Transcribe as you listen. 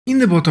In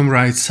the bottom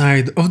right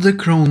side of the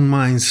Crown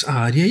Mines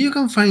area you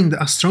can find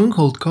a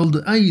stronghold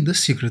called Aida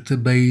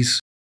Secret Base.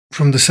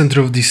 From the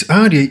center of this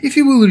area, if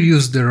you will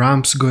use the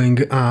ramps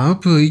going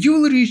up, you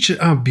will reach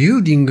a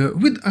building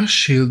with a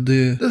shield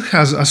that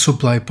has a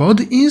supply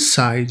pod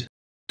inside.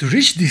 To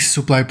reach this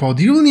supply pod,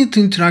 you will need to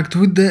interact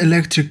with the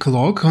electric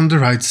clock on the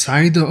right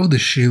side of the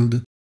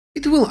shield.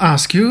 It will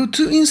ask you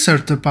to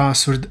insert a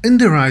password and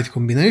the right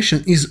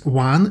combination is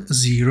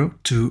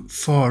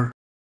 1024.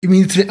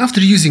 Immediately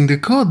after using the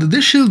code,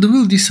 the shield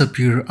will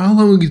disappear,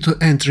 allowing you to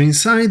enter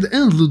inside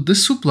and loot the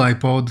supply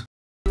pod.